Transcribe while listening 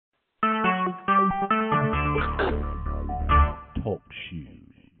Talk shoes.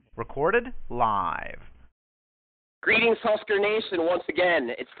 Recorded live. Greetings, Husker Nation. Once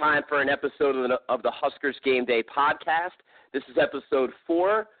again, it's time for an episode of the Huskers Gameday podcast. This is episode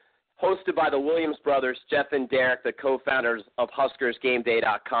 4, hosted by the Williams brothers, Jeff and Derek, the co-founders of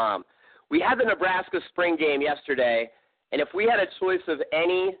HuskersGameday.com. We had the Nebraska spring game yesterday, and if we had a choice of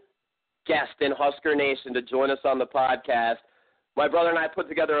any guest in Husker Nation to join us on the podcast, my brother and I put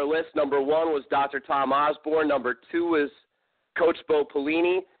together a list. Number 1 was Dr. Tom Osborne. Number 2 was Coach Bo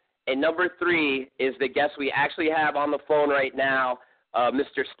Pelini. And number 3 is the guest we actually have on the phone right now,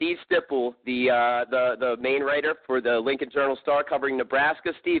 Mr. Steve Sipple, the main writer for the Lincoln Journal-Star covering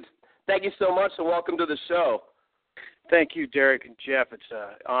Nebraska. Steve, thank you so much and welcome to the show. Thank you, Derek and Jeff. It's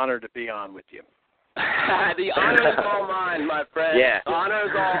an honor to be on with you. The honor is all mine, my friend. Yeah. The honor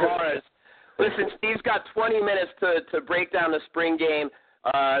is all ours. Listen, Steve's got 20 minutes to break down the spring game.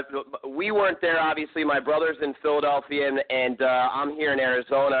 We weren't there, obviously. My brother's in Philadelphia, and I'm here in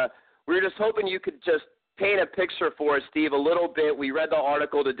Arizona. We were just hoping you could just paint a picture for us, Steve, a little bit. We read the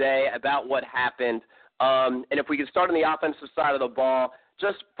article today about what happened. And if we could start on the offensive side of the ball,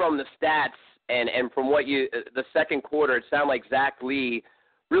 just from the stats and from what the second quarter, it sounded like Zac Lee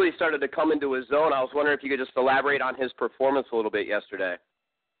really started to come into his zone. I was wondering if you could just elaborate on his performance a little bit yesterday.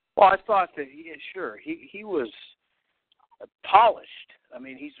 Well, I thought that, he was polished. I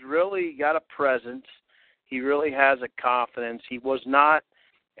mean, he's really got a presence. He really has a confidence. He was not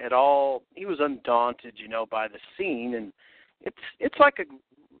at all, he was undaunted, by the scene. And it's like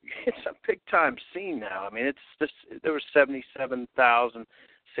it's a big-time scene now. I mean, there were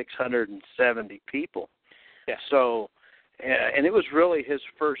 77,670 people. Yeah. So, and it was really his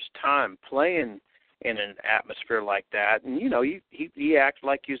first time playing in an atmosphere like that. And, he acted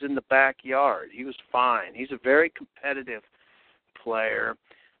like he was in the backyard. He was fine. He's a very competitive player.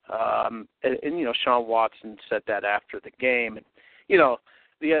 And Sean Watson said that after the game. And,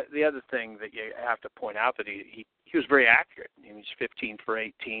 the other thing that you have to point out that he was very accurate. I mean, he's 15 for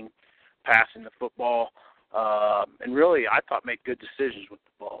 18, passing the football, and really, I thought, made good decisions with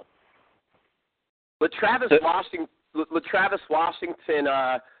the ball. Latravis Washington,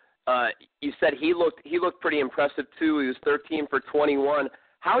 you said he looked pretty impressive too. He was 13 for 21.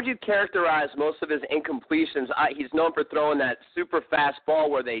 How would you characterize most of his incompletions? He's known for throwing that super fast ball.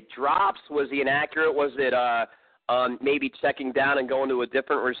 Were they drops? Was he inaccurate? Was it maybe checking down and going to a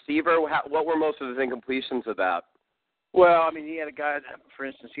different receiver? What were most of his incompletions about? Well, I mean, he had a guy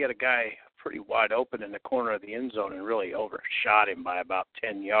pretty wide open in the corner of the end zone and really overshot him by about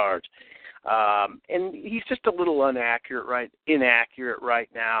 10 yards. And he's just a little inaccurate right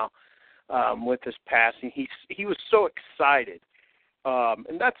now with his passing. He was so excited.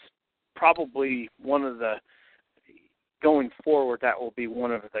 And that's probably going forward, that will be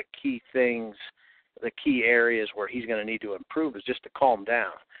one of the key things, the key areas where he's going to need to improve is just to calm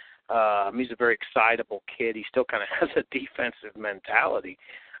down. He's a very excitable kid. He still kind of has a defensive mentality.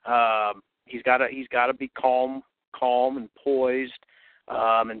 He's got to be calm and poised,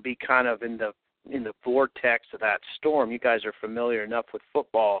 and be kind of in the vortex of that storm. You guys are familiar enough with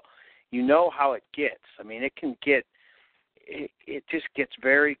football. You know how it gets. I mean, it just gets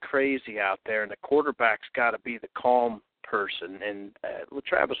very crazy out there, and the quarterback's got to be the calm person, and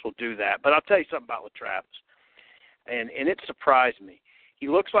Latravis will do that. But I'll tell you something about Latravis, and it surprised me. He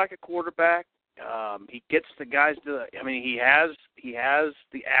looks like a quarterback. He gets the guys to. I mean, he has the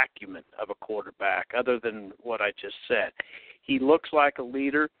acumen of a quarterback, other than what I just said. He looks like a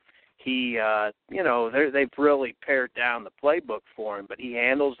leader. He, they've really pared down the playbook for him, but he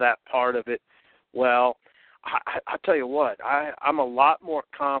handles that part of it well. I'll tell you what, I'm a lot more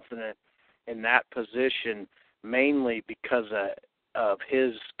confident in that position, mainly because of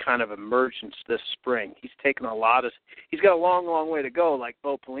his kind of emergence this spring. He's taken he's got a long, long way to go, like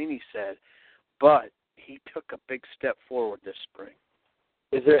Bo Pelini said, but he took a big step forward this spring.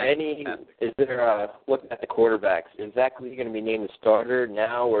 Looking at the quarterbacks, is Zac Lee going to be named the starter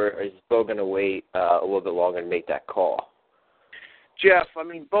now, or is Bo going to wait a little bit longer and make that call? Jeff, I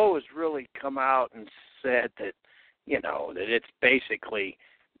mean, Bo has really come out and said that, that it's basically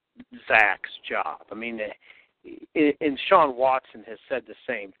Zac's job. I mean, and Sean Watson has said the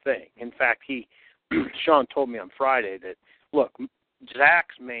same thing. In fact, Sean told me on Friday that, look,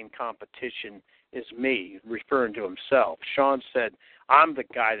 Zac's main competition is me, referring to himself. Sean said, I'm the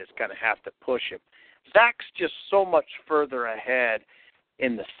guy that's going to have to push him. Zac's just so much further ahead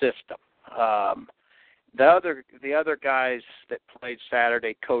in the system. The other guys that played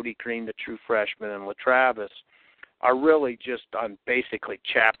Saturday, Cody Green, the true freshman, and Latravis, are really just on basically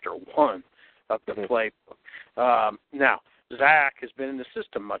chapter 1 of the playbook. Now, Zac has been in the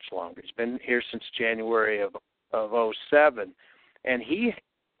system much longer. He's been here since January of 2007, and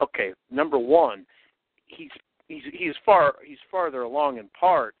number one, he's farther along in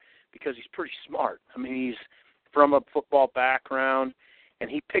part because he's pretty smart. I mean, he's from a football background, and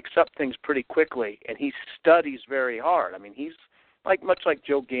he picks up things pretty quickly, and he studies very hard. I mean, he's much like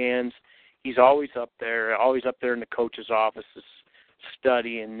Joe Gans. He's always up there in the coach's offices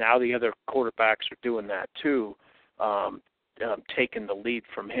studying. Now the other quarterbacks are doing that too, taking the lead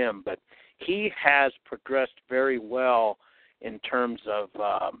from him. But he has progressed very well in terms of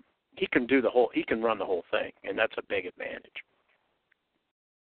he can run the whole thing, and that's a big advantage.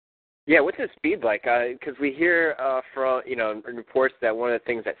 Yeah, what's his speed like? Because we hear from in reports that one of the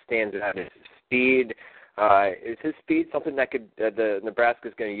things that stands out is his speed. Is his speed something that the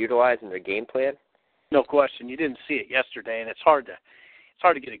Nebraska's going to utilize in their game plan? No question. You didn't see it yesterday, and it's hard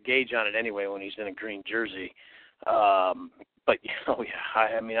to get a gauge on it anyway when he's in a green jersey. But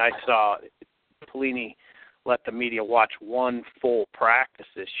I saw Pelini let the media watch one full practice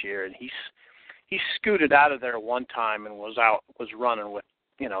this year, and he scooted out of there one time and was running with.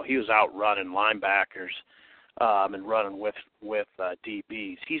 He was out running linebackers and running with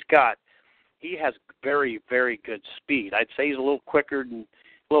DBs. He has very, very good speed. I'd say he's a little quicker and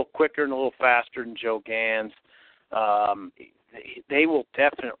a little faster than Joe Gans. They will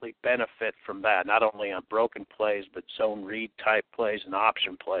definitely benefit from that, not only on broken plays but zone read type plays and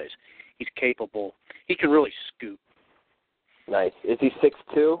option plays. He's capable. He can really scoot. Nice. Is he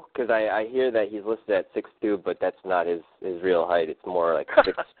 6'2"? Because I hear that he's listed at 6'2", but that's not his real height. It's more like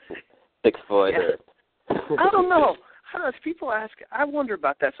 6 foot. Yeah. I don't know. People ask, I wonder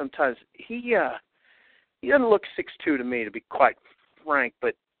about that sometimes. He doesn't look 6'2" to me, to be quite frank,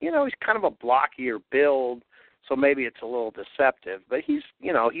 but he's kind of a blockier build, so maybe it's a little deceptive. But he's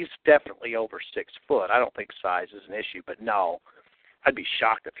definitely over 6 foot. I don't think size is an issue, but no, I'd be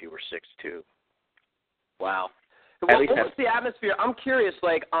shocked if he were 6'2". Wow. What's the atmosphere? I'm curious,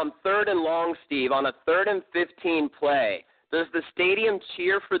 like on 3rd and long, Steve, on a 3rd and 15 play, does the stadium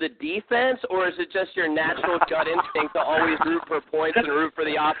cheer for the defense, or is it just your natural gut instinct to always root for points and root for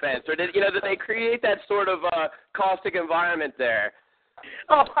the offense? Or did they create that sort of caustic environment there?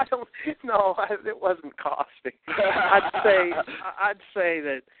 Oh, I don't. No, it wasn't caustic. I'd say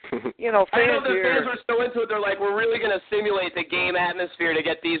that fans I know the fans were so into it. They're like, we're really going to simulate the game atmosphere to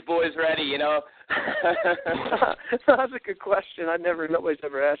get these boys ready. That's a good question. Nobody's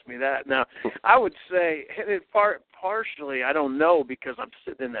ever asked me that. Now, I would say partially, I don't know, because I'm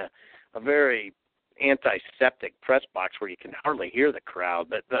sitting in a very antiseptic press box where you can hardly hear the crowd.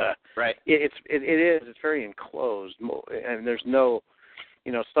 But right, it's very enclosed, and there's no.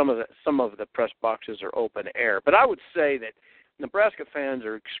 Some of the press boxes are open air. But I would say that Nebraska fans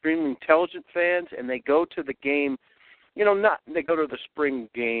are extremely intelligent fans, and they go to the game, they go to the spring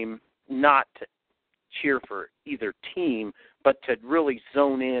game not to cheer for either team, but to really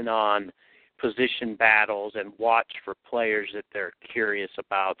zone in on position battles and watch for players that they're curious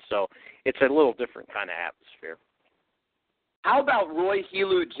about. So it's a little different kind of atmosphere. How about Roy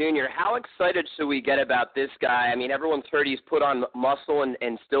Helu Jr.? How excited should we get about this guy? I mean, everyone's heard he's put on muscle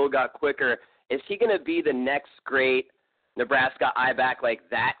and still got quicker. Is he going to be the next great Nebraska I-back, like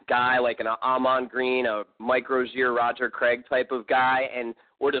that guy, like an Amon Green, a Mike Rozier, Roger Craig type of guy?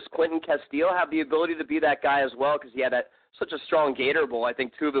 Or does Quentin Castillo have the ability to be that guy as well? Because he had such a strong Gator Bowl. I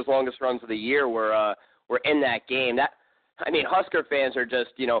think 2 of his longest runs of the year were in that game. Husker fans are just,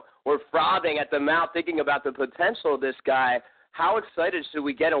 we're frothing at the mouth thinking about the potential of this guy. How excited should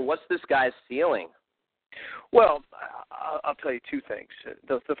we get, and what's this guy's ceiling? Well, I'll tell you 2 things.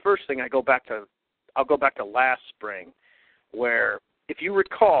 The first thing, I'll go back to last spring, where, if you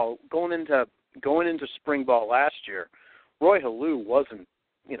recall, going into spring ball last year, Roy Helu wasn't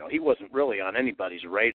really on anybody's radar.